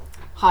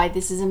Hi,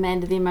 this is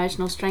Amanda, the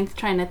Emotional Strength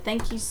Trainer.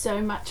 Thank you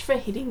so much for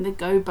hitting the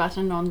go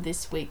button on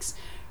this week's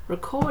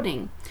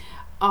recording.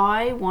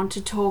 I want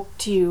to talk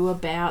to you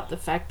about the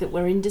fact that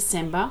we're in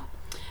December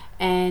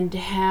and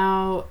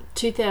how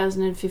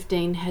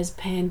 2015 has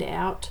panned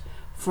out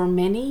for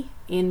many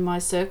in my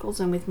circles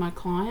and with my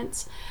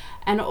clients,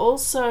 and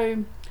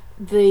also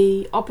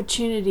the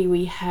opportunity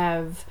we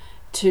have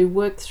to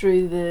work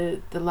through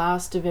the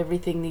last of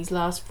everything, these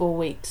last 4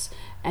 weeks,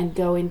 and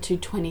go into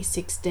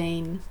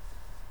 2016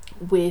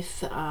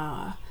 with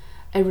a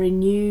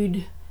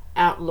renewed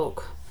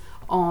outlook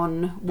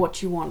on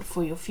what you want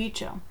for your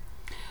future.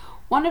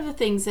 One of the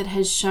things that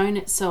has shown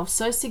itself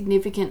so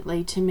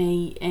significantly to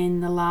me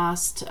in the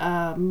last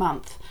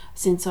month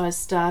since I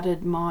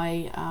started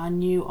my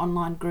new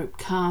online group,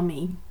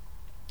 Kami,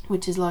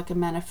 which is like a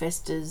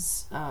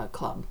manifestors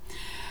club,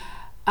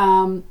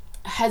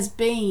 has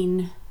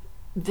been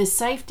the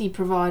safety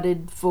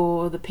provided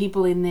for the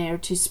people in there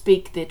to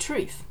speak their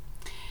truth.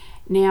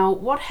 Now,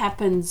 what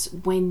happens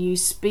when you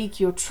speak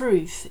your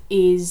truth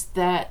is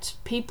that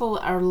people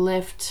are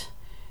left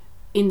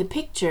in the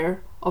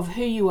picture of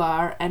who you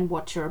are and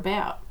what you're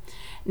about.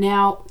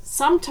 Now,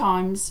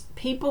 sometimes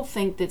people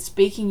think that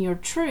speaking your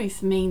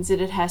truth means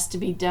that it has to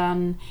be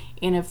done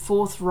in a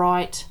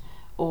forthright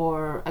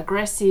or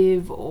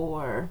aggressive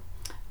or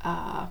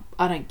I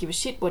don't give a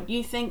shit what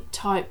you think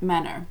type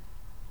manner.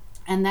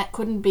 And that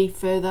couldn't be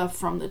further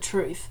from the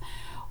truth.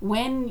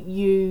 When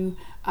you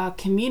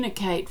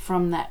communicate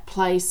from that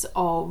place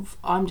of,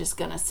 I'm just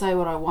going to say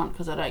what I want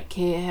because I don't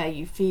care how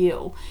you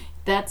feel,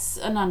 that's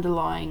an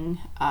underlying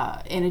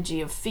energy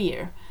of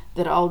fear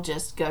that I'll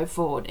just go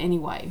forward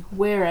anyway.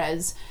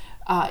 Whereas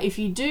if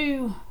you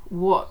do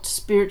what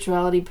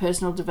spirituality,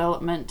 personal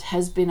development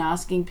has been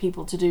asking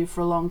people to do for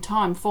a long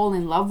time, fall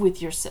in love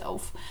with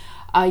yourself,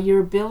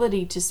 your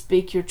ability to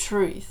speak your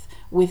truth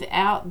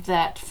without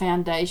that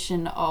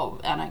foundation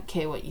of, I don't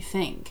care what you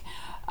think,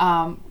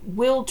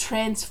 will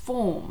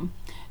transform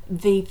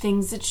the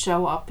things that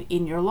show up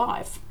in your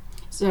life.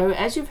 So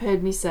as you've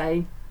heard me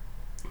say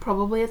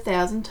probably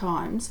 1,000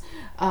 times,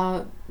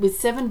 with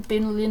 7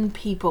 billion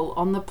people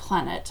on the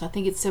planet, I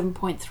think it's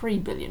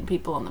 7.3 billion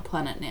people on the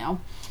planet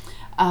now,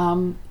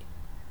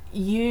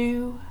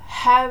 you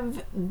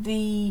have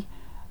the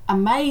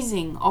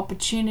amazing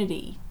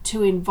opportunity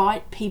to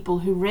invite people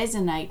who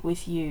resonate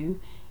with you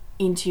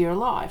into your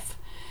life.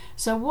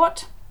 So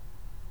what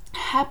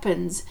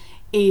happens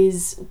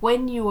is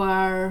when you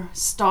are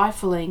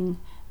stifling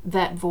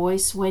that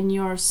voice, when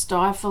you're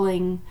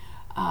stifling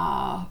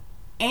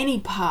any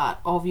part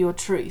of your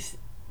truth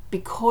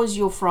because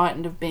you're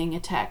frightened of being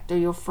attacked or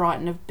you're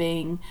frightened of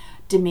being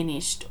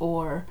diminished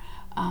or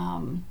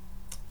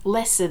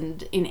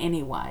lessened in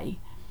any way,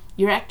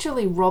 you're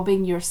actually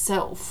robbing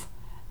yourself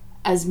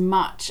as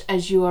much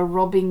as you are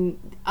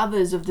robbing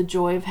others of the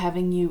joy of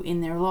having you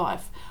in their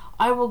life.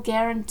 I will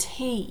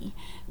guarantee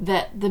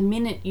that the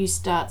minute you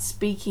start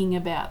speaking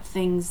about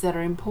things that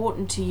are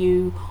important to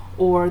you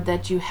or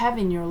that you have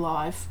in your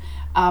life,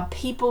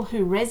 people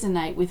who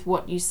resonate with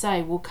what you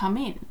say will come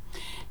in.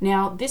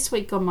 Now, this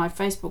week on my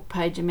Facebook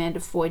page,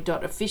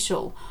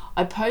 amandafoy.official,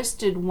 I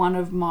posted one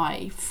of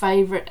my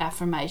favorite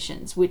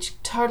affirmations,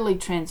 which totally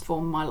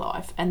transformed my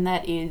life, and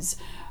that is,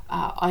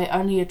 I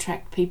only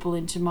attract people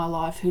into my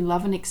life who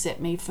love and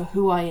accept me for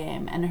who I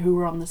am and who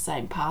are on the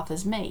same path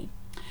as me.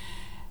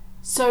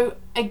 So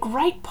a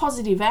great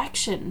positive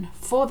action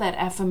for that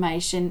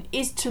affirmation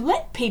is to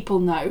let people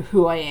know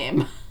who I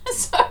am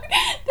so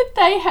that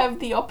they have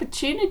the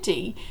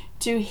opportunity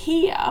to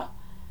hear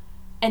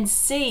and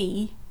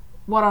see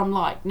what I'm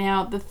like.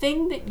 Now, the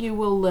thing that you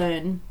will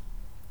learn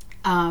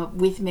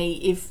with me,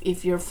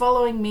 if you're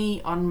following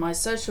me on my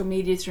social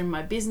media through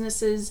my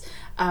businesses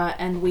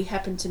and we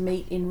happen to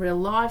meet in real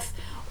life,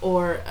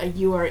 or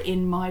you are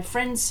in my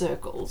friend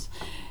circles,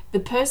 the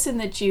person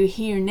that you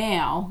hear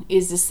now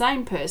is the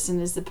same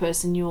person as the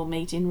person you will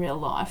meet in real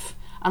life.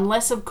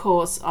 Unless, of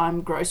course,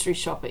 I'm grocery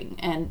shopping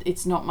and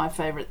it's not my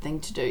favorite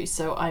thing to do,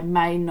 so I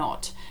may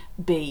not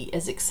be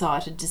as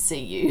excited to see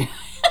you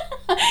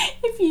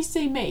if you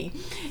see me.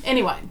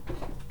 Anyway,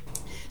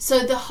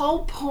 so the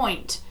whole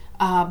point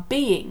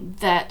being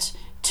that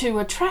to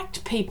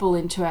attract people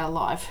into our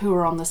life who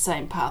are on the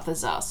same path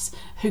as us,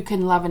 who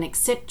can love and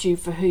accept you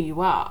for who you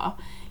are,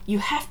 you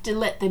have to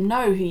let them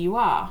know who you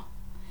are.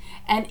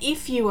 And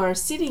if you are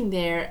sitting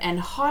there and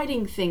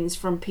hiding things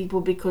from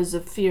people because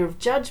of fear of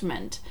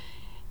judgment,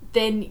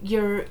 then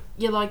you're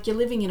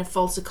living in a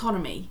false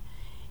economy.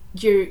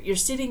 You're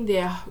sitting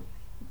there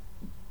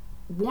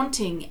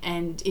wanting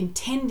and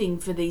intending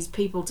for these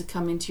people to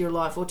come into your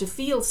life or to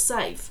feel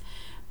safe,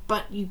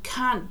 but you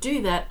can't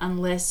do that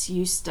unless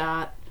you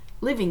start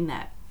living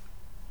that.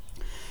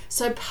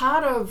 So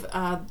part of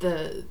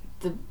the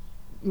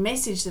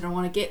message that I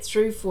want to get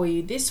through for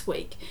you this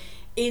week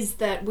is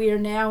that we are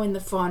now in the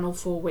final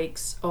 4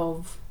 weeks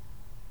of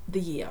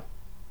the year.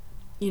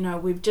 You know,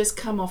 we've just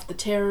come off the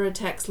terror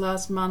attacks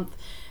last month.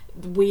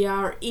 We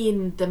are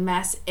in the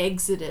mass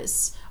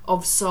exodus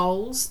of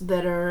souls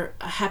that are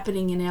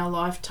happening in our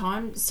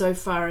lifetime so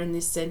far in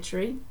this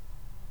century.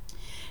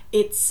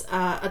 It's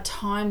a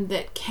time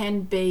that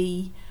can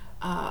be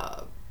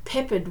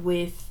peppered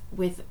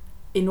with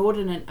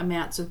inordinate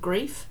amounts of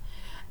grief.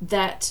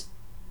 That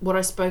what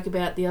I spoke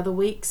about the other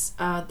weeks,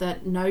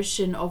 that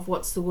notion of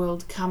what's the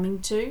world coming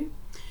to.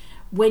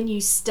 When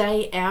you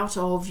stay out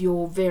of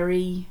your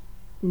very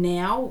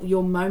now,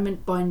 your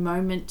moment by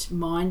moment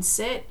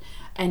mindset,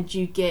 and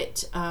you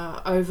get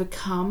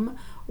overcome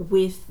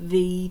with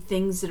the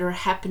things that are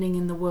happening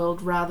in the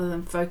world rather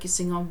than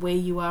focusing on where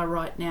you are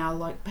right now,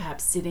 like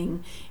perhaps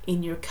sitting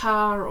in your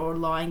car or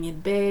lying in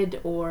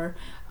bed or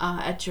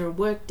at your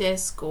work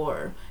desk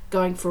or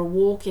going for a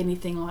walk,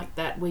 anything like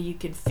that, where you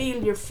can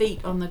feel your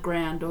feet on the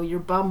ground or your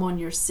bum on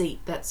your seat,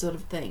 that sort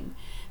of thing.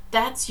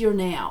 That's your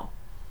now.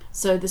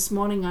 So this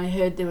morning I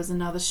heard there was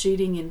another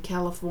shooting in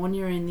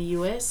California in the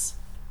US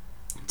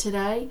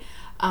today,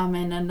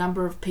 and a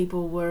number of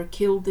people were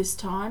killed this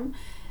time.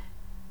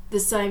 The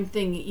same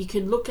thing, you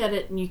can look at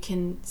it and you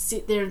can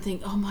sit there and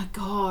think, oh my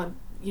God,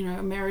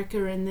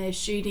 America and their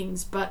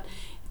shootings, but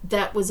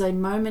that was a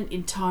moment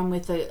in time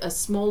with a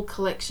small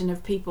collection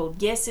of people.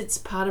 Yes, it's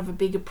part of a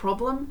bigger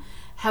problem.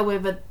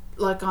 However,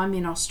 like I'm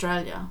in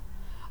Australia,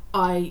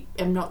 I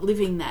am not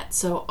living that,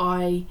 so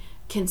I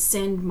can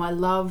send my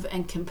love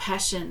and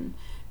compassion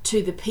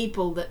to the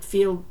people that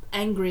feel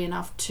angry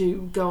enough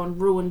to go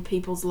and ruin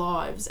people's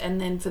lives,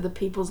 and then for the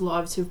people's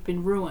lives who've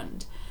been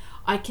ruined,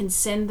 I can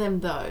send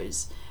them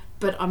those,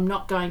 but I'm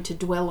not going to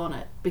dwell on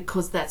it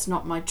because that's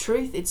not my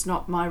truth, it's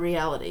not my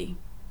reality.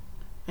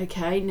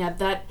 Okay, now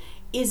that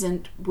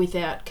isn't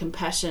without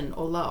compassion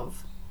or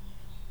love.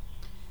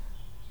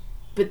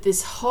 But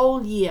this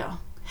whole year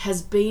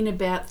has been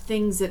about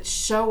things that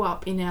show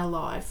up in our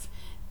life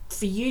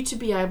for you to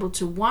be able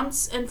to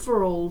once and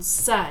for all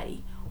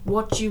say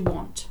what you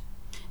want.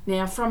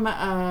 Now, from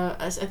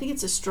I think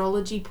it's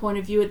astrology point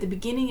of view, at the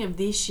beginning of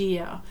this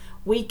year,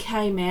 we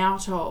came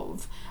out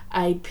of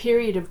a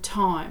period of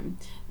time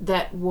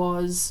that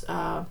was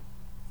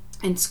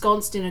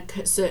ensconced in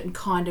a certain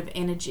kind of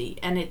energy,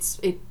 and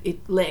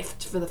it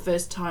left for the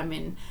first time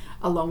in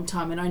a long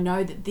time. And I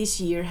know that this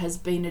year has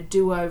been a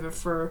do-over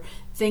for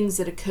things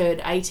that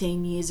occurred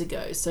 18 years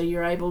ago. So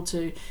you're able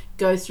to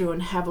go through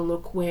and have a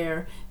look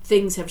where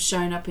things have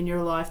shown up in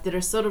your life that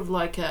are sort of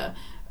like a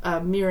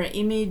mirror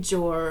image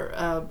or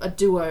a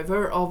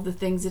do-over of the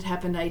things that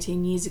happened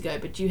 18 years ago.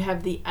 But you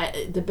have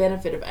the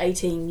benefit of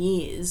 18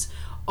 years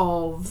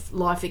of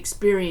life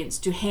experience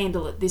to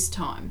handle it this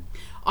time.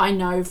 I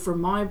know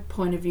from my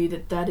point of view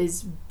that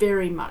is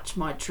very much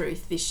my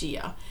truth this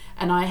year,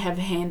 and I have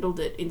handled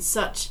it in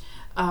such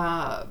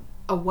a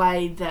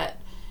way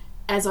that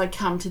as I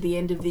come to the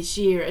end of this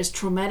year, as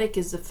traumatic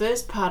as the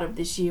first part of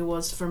this year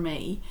was for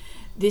me,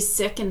 this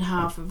second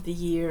half of the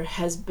year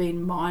has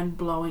been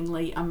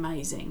mind-blowingly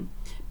amazing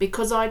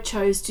because I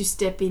chose to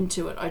step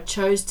into it. I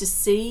chose to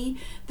see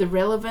the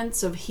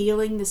relevance of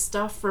healing the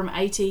stuff from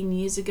 18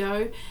 years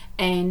ago,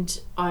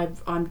 and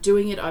I'm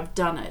doing it, I've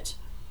done it.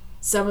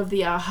 Some of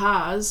the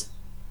ahas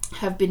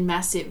have been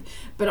massive,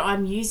 but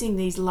I'm using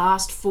these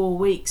last 4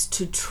 weeks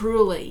to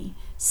truly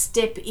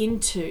step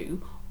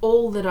into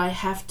all that I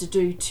have to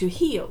do to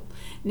heal.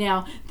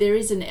 Now, there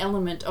is an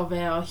element of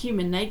our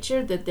human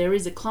nature that there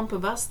is a clump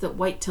of us that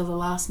wait till the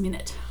last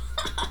minute.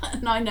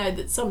 And I know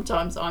that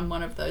sometimes I'm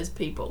one of those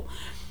people.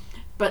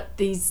 But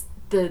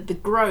the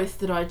growth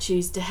that I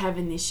choose to have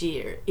in this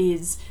year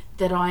is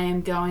that I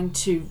am going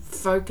to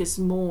focus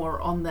more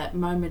on that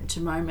moment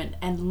to moment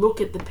and look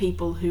at the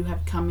people who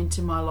have come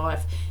into my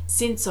life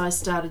since I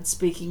started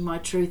speaking my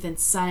truth and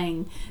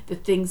saying the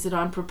things that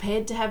I'm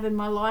prepared to have in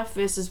my life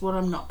versus what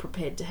I'm not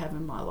prepared to have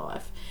in my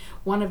life.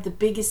 One of the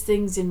biggest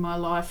things in my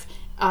life,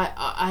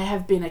 I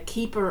have been a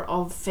keeper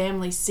of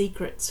family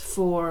secrets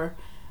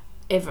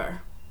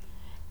forever.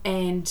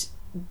 And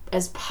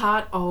as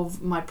part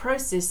of my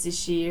process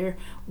this year,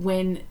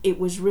 when it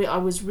was I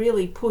was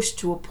really pushed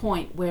to a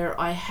point where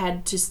I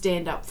had to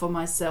stand up for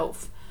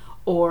myself,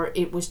 or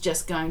it was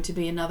just going to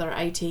be another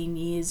 18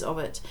 years of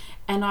it,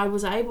 and I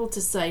was able to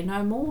say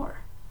no more.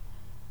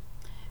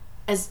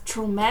 As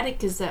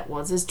traumatic as that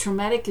was, as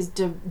traumatic as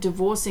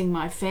divorcing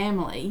my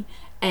family,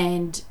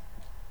 and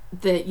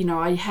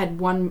I had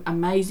one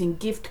amazing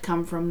gift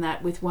come from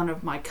that with one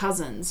of my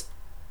cousins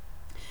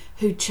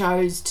who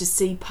chose to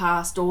see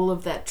past all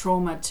of that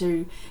trauma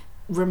to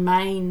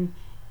remain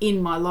in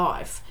my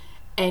life.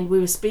 And we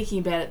were speaking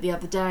about it the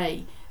other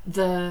day,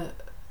 the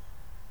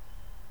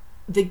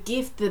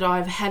gift that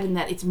I've had in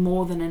that, it's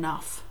more than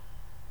enough.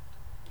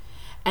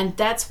 And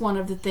that's one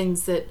of the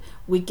things that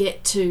we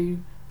get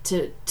to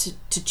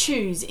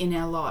choose in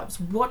our lives.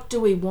 What do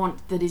we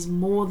want that is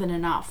more than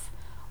enough?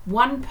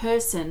 One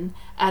person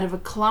out of a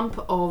clump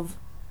of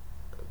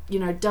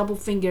double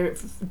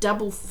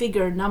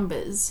figure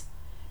numbers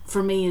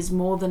for me is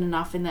more than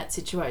enough in that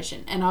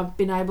situation. And I've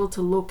been able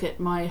to look at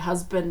my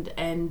husband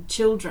and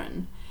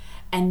children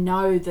and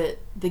know that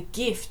the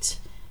gift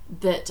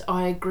that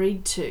I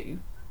agreed to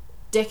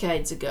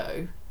decades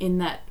ago in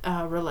that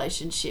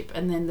relationship,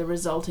 and then the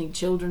resulting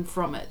children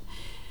from it,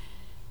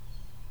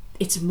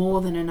 it's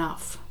more than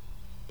enough.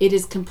 It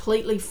has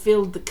completely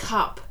filled the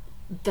cup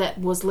that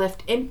was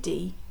left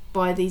empty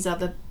by these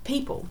other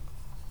people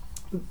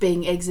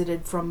being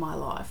exited from my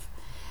life.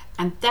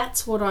 And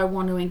that's what I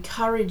want to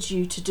encourage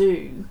you to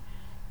do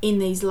in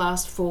these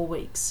last 4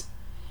 weeks.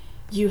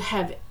 You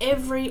have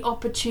every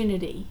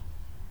opportunity,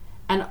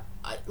 and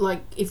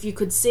like, if you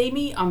could see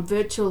me, I'm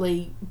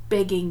virtually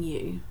begging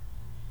you.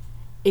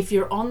 If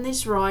you're on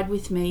this ride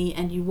with me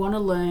and you want to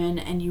learn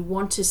and you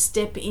want to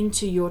step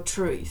into your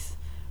truth,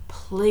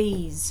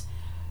 please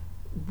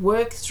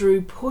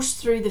push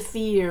through the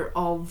fear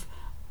of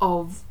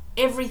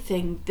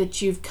everything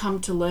that you've come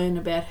to learn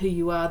about who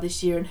you are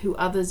this year and who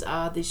others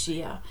are this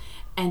year,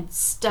 and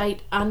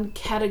state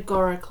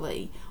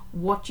uncategorically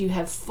what you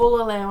have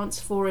full allowance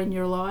for in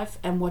your life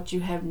and what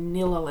you have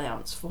nil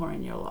allowance for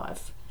in your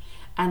life,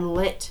 and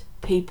let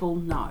people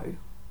know.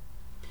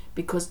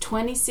 Because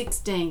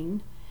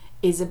 2016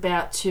 is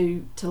about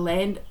to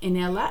land in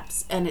our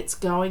laps, and it's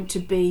going to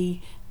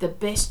be the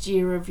best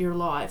year of your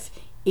life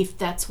if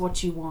that's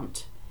what you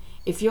want.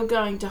 If you're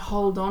going to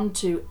hold on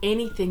to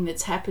anything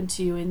that's happened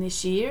to you in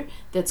this year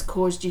that's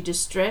caused you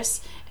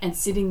distress, and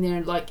sitting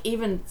there like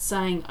even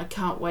saying, I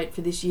can't wait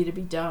for this year to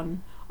be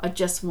done, I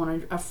just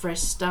want a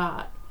fresh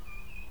start,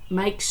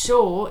 make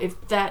sure,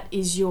 if that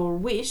is your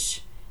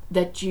wish,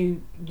 that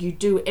you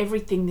do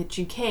everything that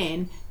you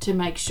can to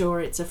make sure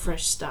it's a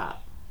fresh start.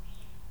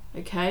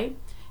 Okay?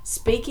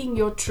 Speaking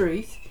your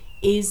truth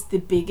is the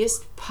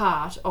biggest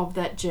part of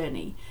that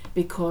journey,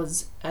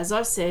 because, as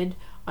I said,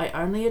 I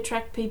only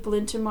attract people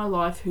into my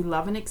life who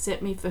love and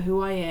accept me for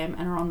who I am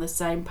and are on the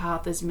same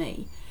path as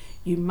me.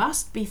 You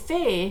must be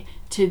fair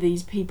to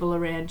these people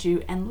around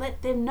you and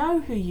let them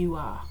know who you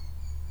are.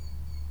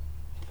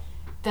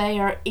 They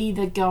are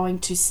either going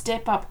to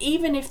step up,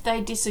 even if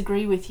they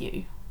disagree with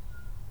you.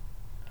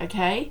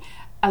 Okay?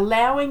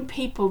 Allowing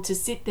people to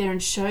sit there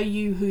and show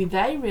you who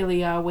they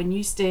really are when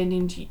you stand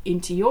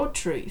into your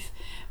truth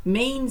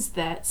means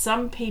that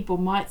some people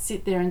might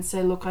sit there and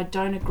say, look, I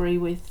don't agree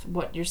with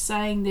what you're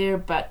saying there,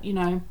 but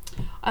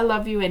I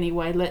love you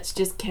anyway, let's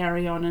just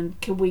carry on,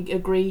 and can we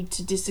agree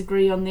to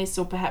disagree on this,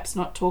 or perhaps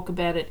not talk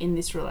about it in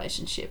this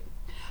relationship.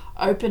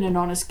 Open and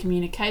honest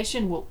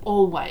communication will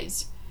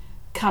always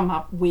come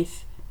up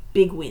with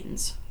big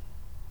wins.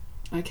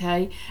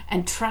 Okay,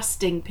 and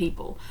trusting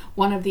people.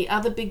 One of the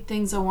other big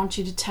things I want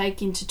you to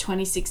take into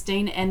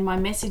 2016, and my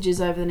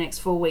messages over the next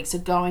 4 weeks are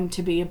going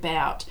to be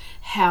about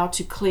how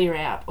to clear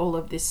out all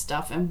of this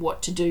stuff and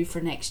what to do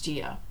for next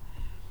year.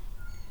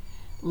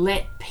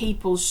 Let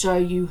people show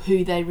you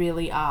who they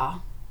really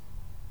are.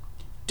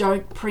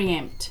 Don't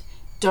preempt.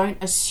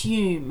 Don't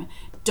assume.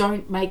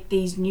 Don't make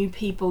these new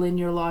people in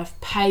your life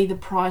pay the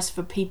price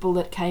for people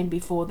that came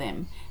before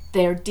them.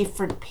 They're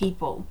different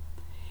people.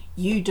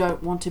 You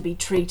don't want to be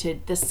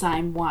treated the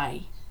same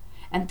way.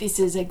 And this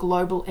is a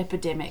global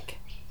epidemic.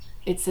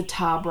 It's the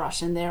tar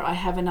brush. And there I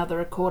have another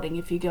recording.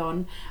 If you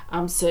go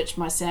and search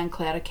my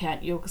SoundCloud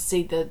account, you'll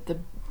see the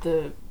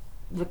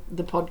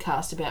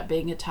podcast about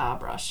being a tar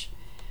brush.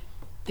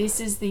 This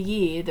is the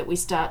year that we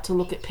start to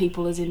look at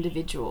people as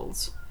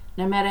individuals,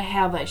 no matter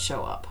how they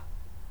show up.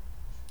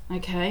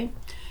 Okay?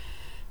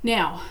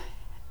 Now,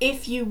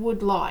 if you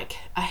would like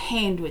a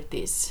hand with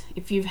this,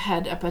 if you've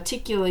had a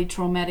particularly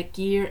traumatic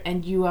year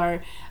and you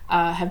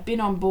have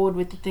been on board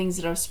with the things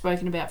that I've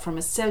spoken about from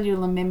a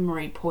cellular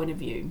memory point of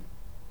view,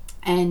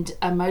 and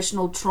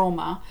emotional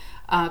trauma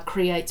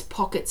creates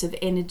pockets of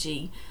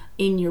energy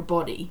in your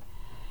body,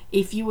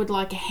 if you would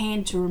like a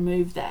hand to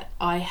remove that,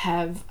 I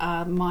have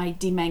my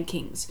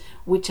demankings,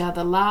 which are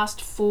the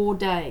last 4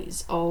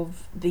 days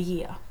of the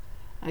year.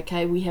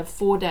 Okay, we have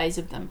 4 days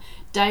of them.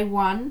 Day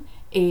 1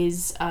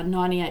 is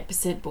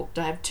 98% booked.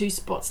 I have 2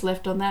 spots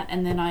left on that,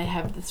 and then I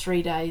have the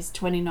 3 days,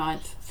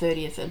 29th,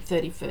 30th and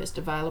 31st,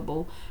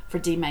 available for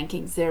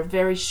demankings. They're a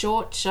very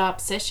short,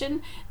 sharp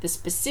session. The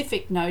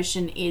specific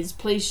notion is,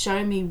 please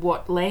show me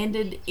what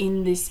landed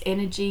in this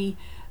energy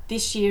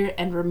this year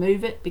and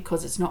remove it,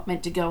 because it's not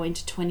meant to go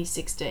into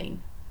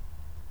 2016.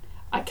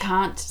 I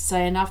can't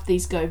say enough,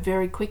 these go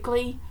very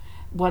quickly.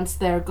 Once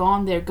they're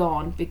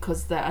gone,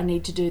 because I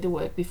need to do the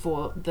work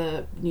before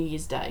the New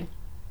Year's Day.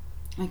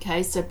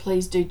 Okay, so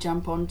please do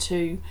jump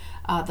onto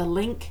the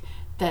link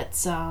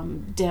that's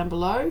down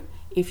below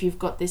if you've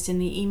got this in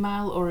the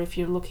email, or if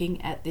you're looking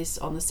at this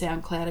on the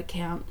SoundCloud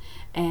account,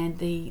 and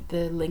the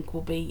link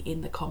will be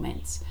in the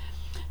comments.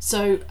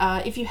 So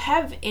if you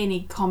have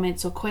any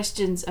comments or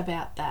questions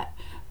about that,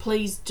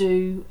 please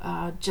do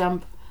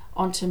jump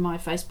onto my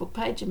Facebook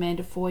page,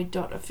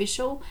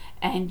 amandafoy.official,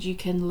 and you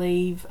can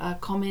leave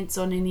comments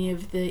on any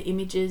of the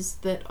images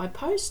that I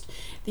post.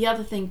 The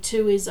other thing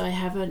too is I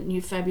have a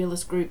new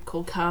fabulous group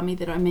called Kami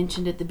that I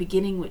mentioned at the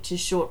beginning, which is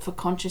short for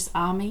Conscious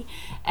Army,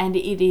 and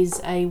it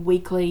is a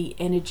weekly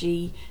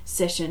energy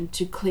session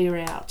to clear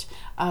out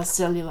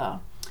cellular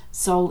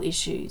soul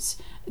issues,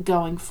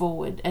 going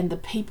forward, and the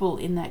people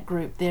in that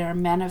group, they're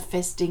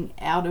manifesting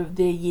out of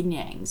their yin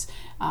yangs.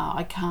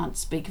 I can't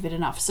speak of it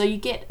enough. So you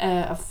get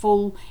a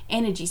full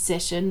energy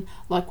session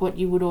like what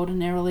you would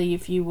ordinarily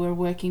if you were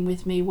working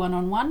with me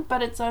one-on-one,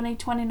 but it's only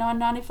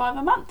 $29.95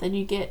 a month, and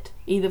you get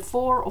either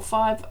 4 or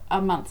 5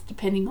 a month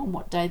depending on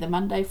what day the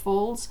Monday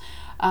falls.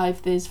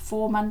 If there's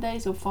 4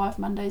 Mondays or 5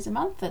 Mondays a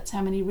month, that's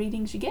how many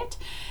readings you get,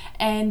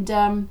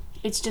 and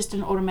it's just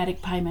an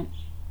automatic payment.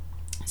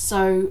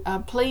 So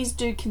please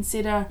do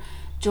consider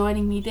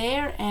joining me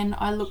there, and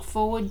I look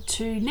forward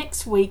to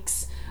next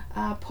week's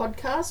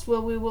podcast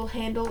where we will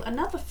handle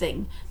another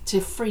thing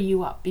to free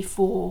you up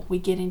before we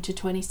get into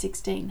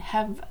 2016.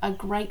 Have a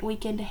great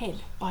weekend ahead.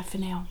 Bye for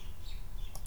now.